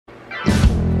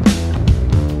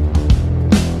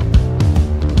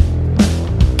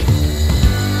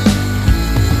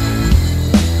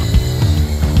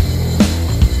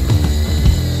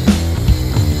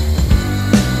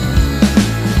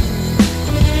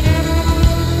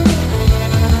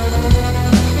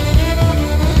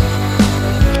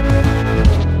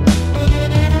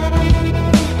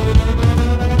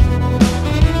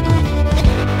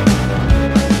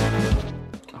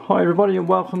Hi everybody and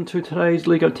welcome to today's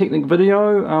LEGO Technic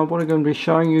video. What I'm going to be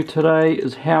showing you today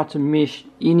is how to mesh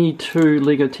any two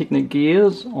LEGO Technic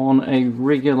gears on a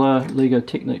regular LEGO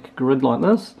Technic grid like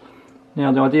this.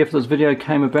 Now the idea for this video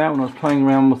came about when I was playing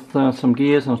around with some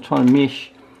gears and I was trying to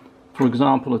mesh, for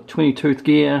example, a 20 tooth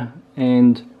gear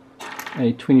and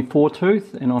a 24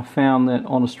 tooth, and I found that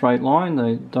on a straight line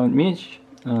they don't mesh.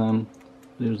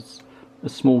 There's a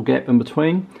small gap in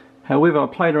between. However, I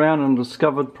played around and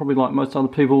discovered, probably like most other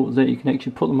people, that you can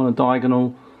actually put them on a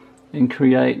diagonal and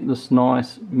create this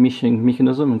nice meshing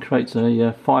mechanism, and creates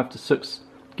a 5 to 6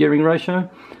 gearing ratio.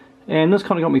 And this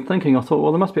kind of got me thinking. I thought,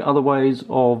 well, there must be other ways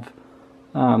of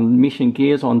meshing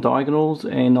gears on diagonals,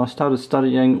 and I started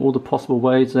studying all the possible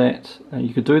ways that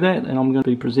you could do that, and I'm going to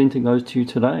be presenting those to you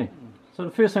today. So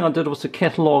the first thing I did was to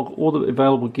catalogue all the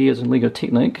available gears in LEGO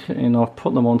Technic, and I've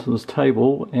put them onto this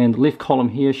table, and the left column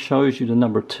here shows you the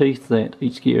number of teeth that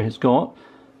each gear has got.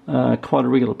 Quite a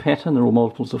regular pattern. They're all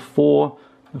multiples of 4.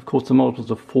 Of course the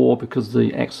multiples of 4 because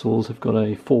the axles have got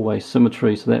a 4-way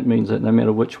symmetry, so that means that no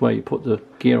matter which way you put the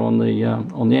gear on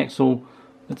the axle,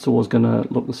 it's always going to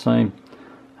look the same.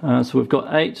 So we've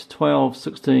got 8, 12,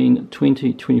 16,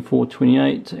 20, 24,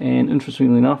 28, and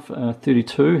interestingly enough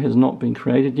 32 has not been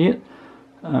created yet.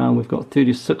 We've got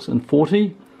 36 and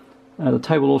 40. The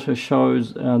table also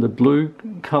shows the blue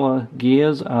colour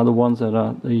gears are the ones that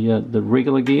are the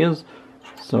regular gears,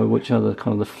 so which are the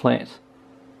kind of the flat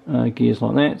gears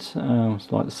like that.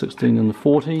 It's like the 16 and the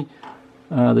 40.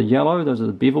 The yellow, those are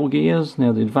the bevel gears.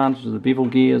 Now the advantage of the bevel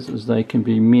gears is they can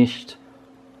be meshed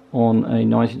on a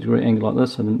 90-degree angle like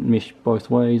this, and mesh both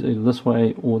ways, either this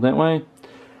way or that way.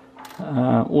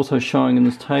 Also showing in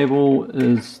this table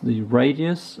is the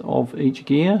radius of each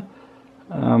gear,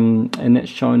 and that's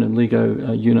shown in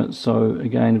LEGO units. So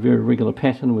again, a very regular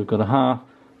pattern. We've got a half,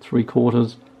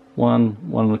 3/4, 1,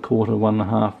 1 1/4, 1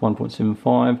 1/2,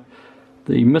 1.75.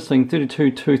 The missing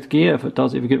 32 tooth gear, if it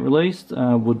does ever get released,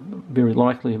 would very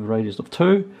likely have a radius of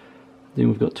 2. Then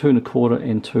we've got 2 1/4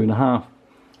 and 2 1/2.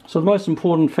 So the most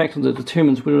important factor that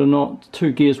determines whether or not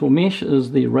two gears will mesh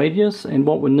is the radius, and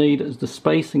what we need is the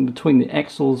spacing between the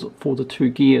axles for the two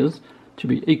gears to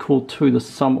be equal to the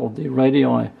sum of their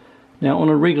radii. Now on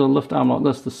a regular lift arm like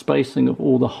this, the spacing of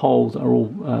all the holes are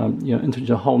all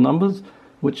integer whole numbers,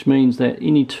 which means that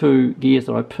any two gears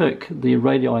that I pick, their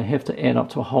radii have to add up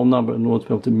to a whole number in order to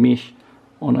be able to mesh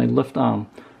on a lift arm.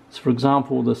 So for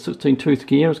example, the 16 tooth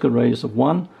gear has got a radius of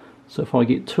 1. So if I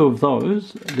get 2 of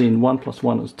those, then 1 plus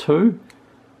 1 is 2,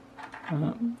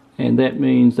 and that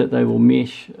means that they will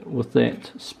mesh with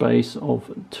that space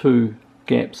of 2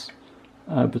 gaps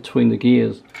between the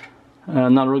gears.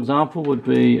 Another example would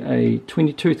be a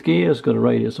 20 tooth gear has got a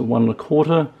radius of 1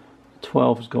 1/4,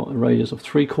 12 has got a radius of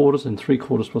 3/4, and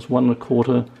 3/4 plus 1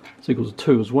 1/4 is equal to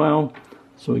 2 as well.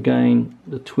 So again,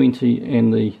 the 20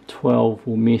 and the 12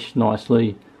 will mesh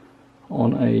nicely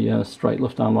on a straight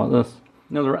lift arm like this.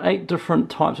 Now there are 8 different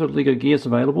types of LEGO gears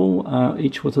available,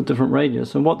 each with a different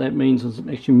radius, and what that means is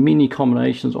actually many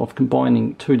combinations of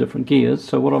combining two different gears.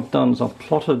 So what I've done is I've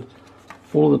plotted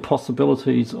all of the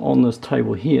possibilities on this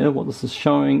table here. What this is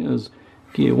showing is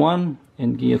gear 1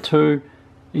 and gear 2,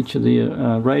 each of the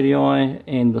radii,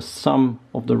 and the sum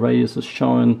of the radius is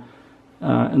shown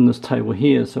in this table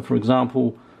here. So for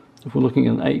example, if we're looking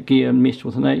at an 8 gear meshed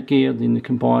with an 8 gear, then the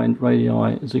combined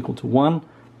radii is equal to 1.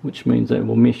 Which means that it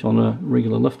will mesh on a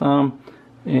regular lift arm.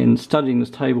 And studying this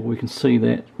table, we can see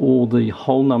that all the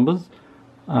whole numbers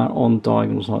are on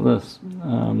diagonals like this.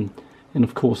 And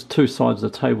of course, two sides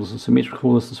of the tables are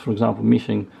symmetrical. This is, for example,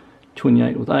 meshing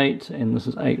 28 with 8, and this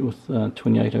is 8 with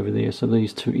 28 over there. So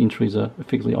these two entries are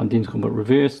effectively identical but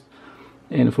reversed.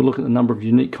 And if we look at the number of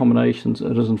unique combinations,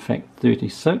 it is in fact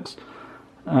 36.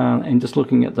 And just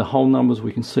looking at the whole numbers,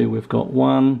 we can see we've got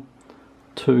 1,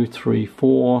 2, 3,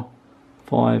 4,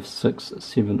 5, 6,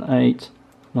 7, 8,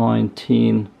 9,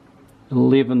 10,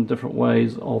 11 different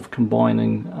ways of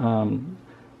combining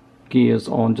gears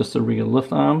on just a regular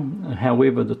lift arm.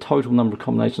 However, the total number of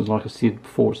combinations, like I said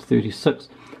before, is 36.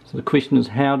 So the question is,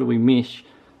 how do we mesh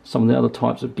some of the other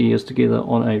types of gears together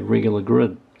on a regular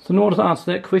grid? So in order to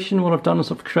answer that question, what I've done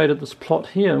is I've created this plot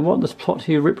here, and what this plot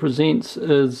here represents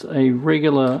is a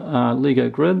regular LEGO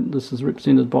grid. This is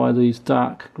represented by these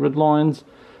dark grid lines.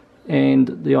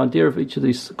 And the idea of each of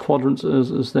these quadrants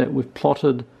is that we've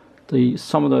plotted the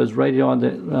sum of those radii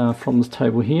that from this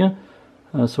table here.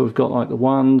 So we've got like the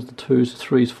 1s, the 2s, the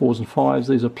 3s, 4s and 5s.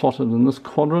 These are plotted in this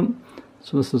quadrant.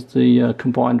 So this is the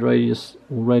combined radius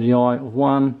or radii of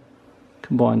 1,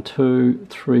 combined 2,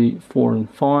 3, 4 and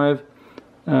 5.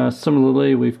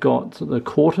 Similarly, we've got the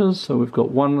quarters. So we've got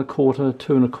 1 1/4,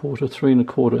 2 1/4, 3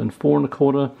 1/4 and 4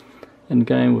 1/4. and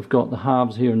again we've got the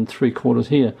halves here and 3/4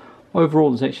 here. Overall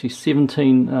there's actually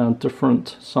 17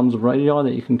 different sums of radii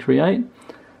that you can create,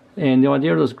 and the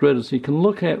idea of this grid is you can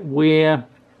look at where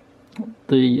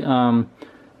the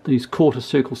these quarter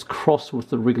circles cross with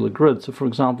the regular grid. So for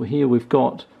example here we've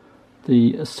got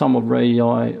the sum of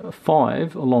radii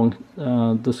 5 along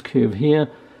this curve here,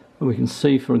 and we can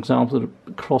see for example that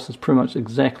it crosses pretty much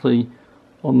exactly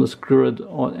on this grid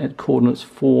at coordinates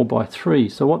 4 by 3.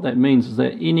 So what that means is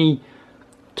that any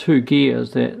two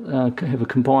gears that have a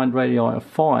combined radii of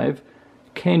 5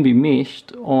 can be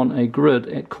meshed on a grid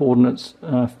at coordinates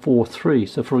 4, 3.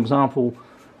 So for example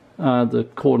the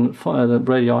coordinate the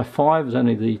radii 5 is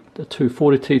only the two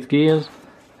 40 teeth gears,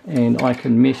 and I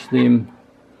can mesh them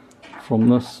from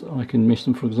this. I can mesh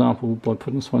them for example by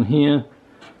putting this one here,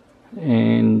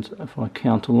 and if I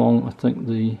count along I think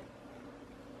the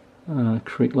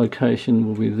correct location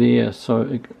will be there.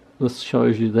 So this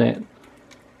shows you that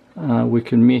we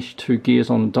can mesh two gears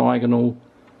on a diagonal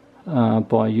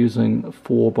by using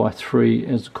 4 by 3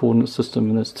 as the coordinate system,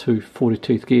 and that's two 40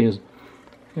 teeth gears,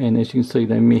 and as you can see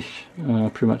they mesh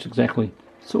pretty much exactly.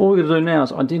 So all we're going to do now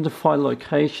is identify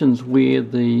locations where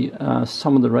the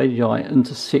sum of the radii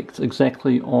intersect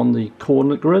exactly on the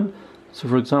coordinate grid. So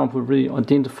for example we've already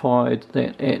identified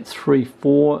that at 3,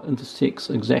 4 intersects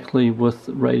exactly with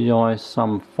radii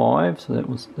sum 5, so that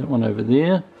was that one over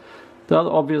there. The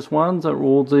other obvious ones are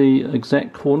all the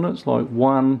exact coordinates like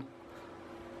 1,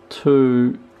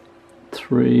 2,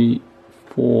 3,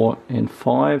 4 and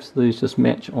 5, so these just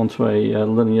match onto a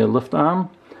linear lift arm.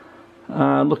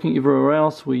 Looking everywhere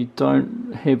else we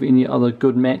don't have any other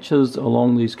good matches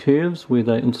along these curves where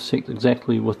they intersect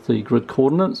exactly with the grid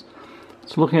coordinates.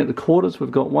 So looking at the quarters,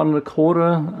 we've got 1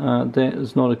 1/4, that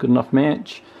is not a good enough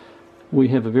match. We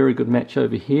have a very good match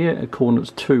over here at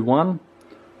coordinates 2, 1,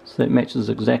 so that matches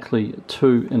exactly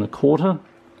 2 1/4.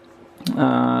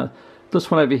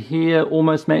 This one over here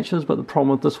almost matches, but the problem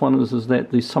with this one is that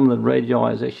the sum of the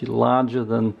radii is actually larger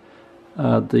than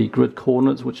the grid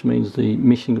coordinates, which means the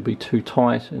meshing will be too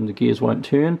tight and the gears won't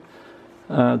turn.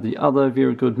 The other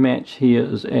very good match here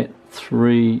is at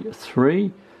 3,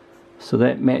 3, so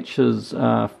that matches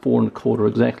 4 1/4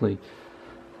 exactly.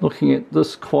 Looking at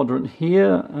this quadrant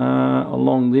here,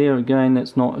 along there again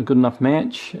that's not a good enough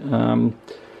match.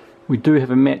 We do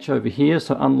have a match over here,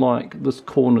 so unlike this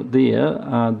coordinate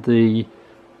there, the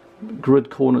grid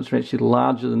coordinates are actually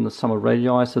larger than the sum of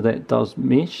radii, so that does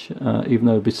mesh. Even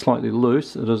though it would be slightly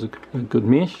loose, it is a good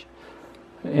mesh.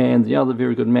 And the other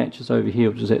very good match is over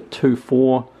here, which is at 2,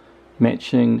 4,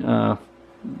 matching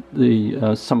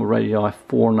the sum of radii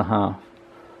 4 1/2.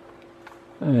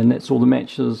 And that's all the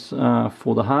matches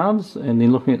for the halves. And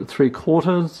then looking at the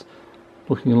 3/4,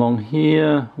 looking along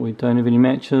here we don't have any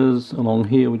matches, along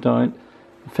here we don't.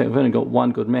 In fact we've only got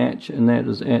one good match, and that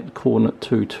is at coordinate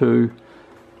 2, 2,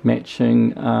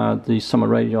 matching the sum of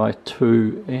radii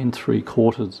 2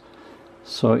 3/4.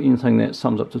 So anything that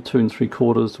sums up to 2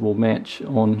 3/4 will match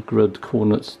on grid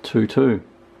coordinates 2, 2.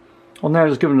 I'll now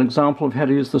just give an example of how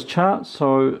to use this chart.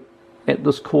 So at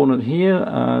this coordinate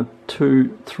here, 2,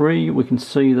 3, we can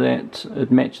see that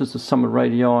it matches the sum of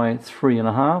radii 3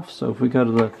 1/2. So if we go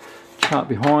to the chart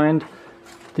behind,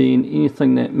 then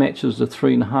anything that matches the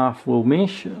 3 1/2 will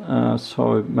mesh.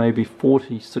 So maybe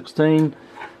 40, 16.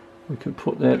 We can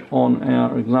put that on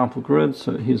our example grid.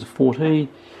 So here's a 40,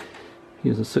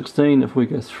 here's a 16. If we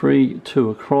go 3, 2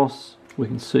 across, we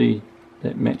can see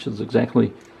that matches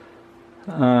exactly.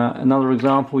 Another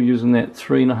example using that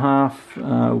 3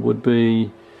 1/2 would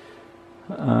be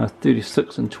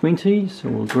 36 and 20. So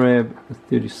we'll grab a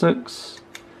 36,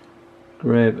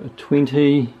 grab a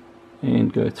 20,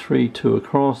 and go 3, 2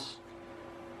 across,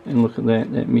 and look at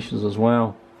that, that meshes as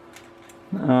well.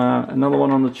 Another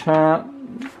one on the chart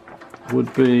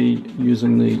would be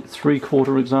using the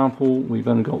 3/4 example. We've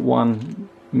only got one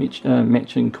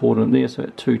matching coordinate there, so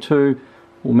at 2, 2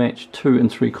 we'll match 2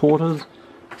 3/4.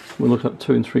 We'll look up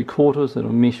 2 3/4,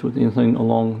 that'll mesh with anything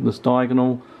along this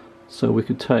diagonal. So we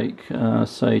could take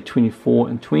say 24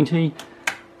 and 20.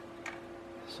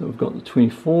 So we've got the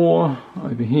 24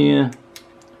 over here,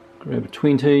 grab a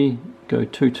 20, go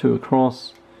 2, 2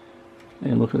 across,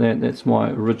 and look at that, that's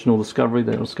my original discovery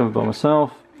that I discovered by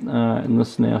myself. And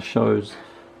this now shows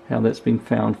how that's been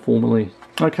found formally.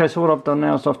 Okay, so what I've done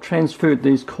now is I've transferred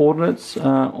these coordinates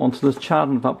onto this chart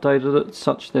and I've updated it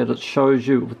such that it shows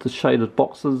you with the shaded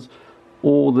boxes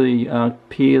all the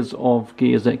pairs of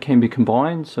gears that can be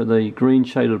combined. So the green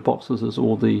shaded boxes is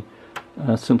all the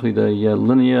simply the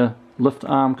linear lift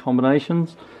arm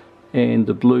combinations, and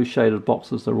the blue shaded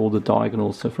boxes are all the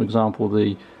diagonals. So for example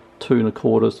the 2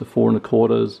 1/4, the 4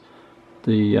 1/4,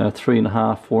 the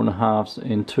 3.5, 4.5s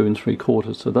and 2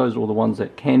 3/4. So those are all the ones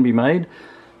that can be made.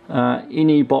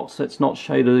 Any box that's not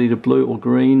shaded either blue or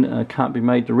green can't be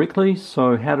made directly.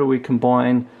 So how do we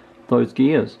combine those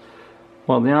gears?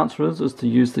 Well, the answer is to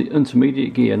use the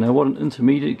intermediate gear. Now what an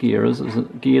intermediate gear is a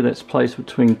gear that's placed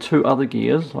between two other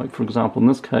gears. Like for example in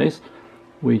this case,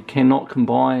 we cannot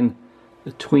combine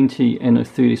a 20 and a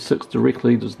 36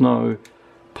 directly. There's no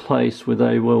place where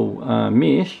they will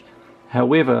mesh.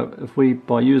 However, if we,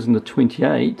 by using the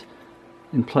 28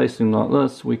 and placing like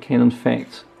this, we can in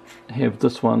fact have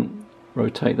this one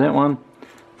rotate that one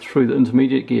through the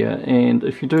intermediate gear. And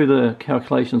if you do the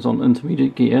calculations on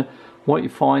intermediate gear, what you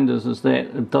find is that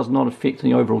it does not affect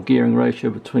the overall gearing ratio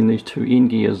between these two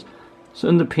end gears. So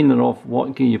independent of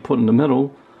what gear you put in the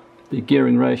middle, the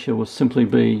gearing ratio will simply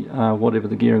be whatever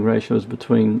the gearing ratio is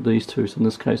between these two. So in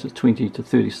this case it's 20 to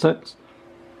 36.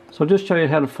 So I'll just show you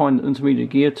how to find the intermediate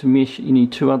gear to mesh any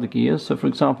two other gears. So for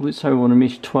example, let's say we want to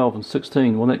mesh 12 and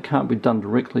 16. Well, that can't be done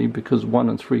directly because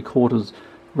 1 3/4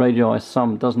 radii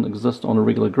sum doesn't exist on a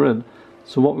regular grid.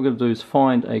 So what we're going to do is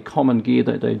find a common gear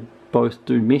that they both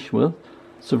do mesh with.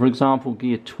 So for example,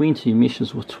 gear 20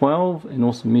 meshes with 12 and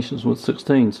also meshes with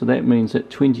 16. So that means that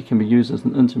 20 can be used as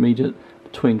an intermediate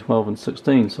between 12 and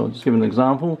 16. So I'll just give an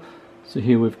example. So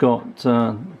here we've got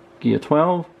gear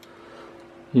 12.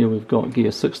 Here we've got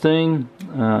gear 16.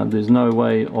 There's no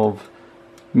way of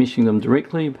meshing them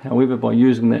directly. However, by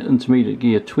using that intermediate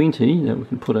gear 20 that we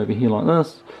can put over here like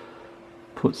this,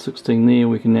 put 16 there,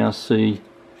 we can now see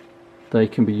they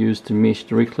can be used to mesh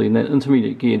directly. And that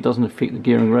intermediate gear doesn't affect the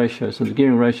gearing ratio. So the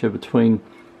gearing ratio between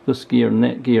this gear and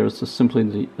that gear is just simply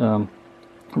the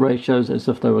ratios as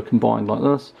if they were combined like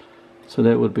this. So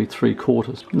that would be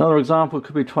 3/4. Another example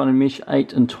could be trying to mesh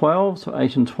 8 and 12. So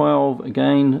 8 and 12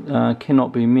 again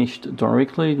cannot be meshed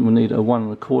directly. We need a 1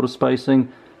 1/4 spacing.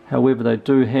 However, they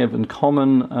do have in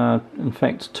common, in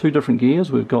fact, two different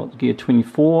gears. We've got gear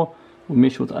 24 will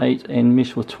mesh with 8 and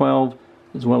mesh with 12,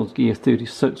 as well as gear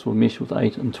 36 will mesh with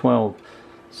 8 and 12.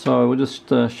 So we'll just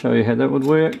show you how that would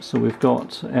work. So we've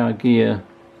got our gear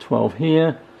 12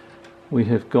 here. We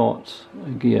have got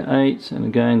gear 8, and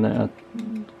again they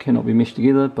cannot be meshed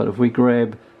together, but if we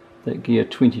grab that gear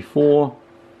 24,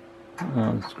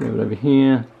 let's grab it over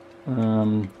here,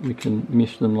 we can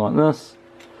mesh them like this,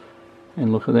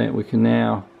 and look at that, we can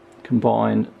now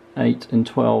combine 8 and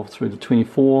 12 through the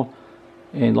 24,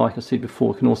 and like I said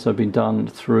before, it can also be done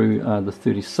through the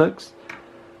 36.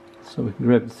 So we can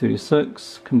grab the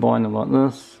 36, combine them like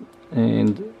this,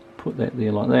 and put that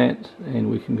there like that, and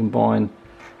we can combine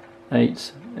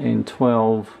 8 and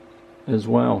 12 as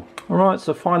well. Alright,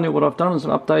 so finally what I've done is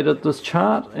I've updated this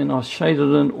chart and I've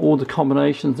shaded in all the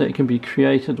combinations that can be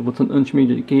created with an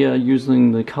intermediate gear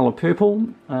using the colour purple,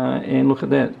 and look at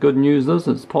that. Good news is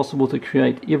it's possible to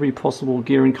create every possible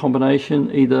gearing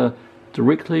combination either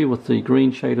directly with the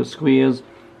green shaded squares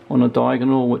on a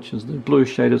diagonal, which is the blue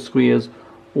shaded squares,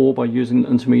 or by using the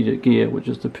intermediate gear, which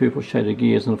is the purple shaded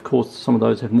gears, and of course some of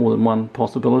those have more than one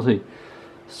possibility.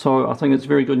 So I think it's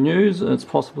very good news. It's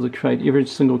possible to create every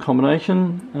single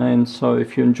combination, and so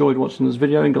if you enjoyed watching this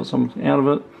video and got something out of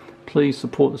it, please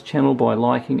support this channel by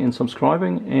liking and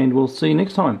subscribing, and we'll see you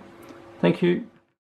next time. Thank you.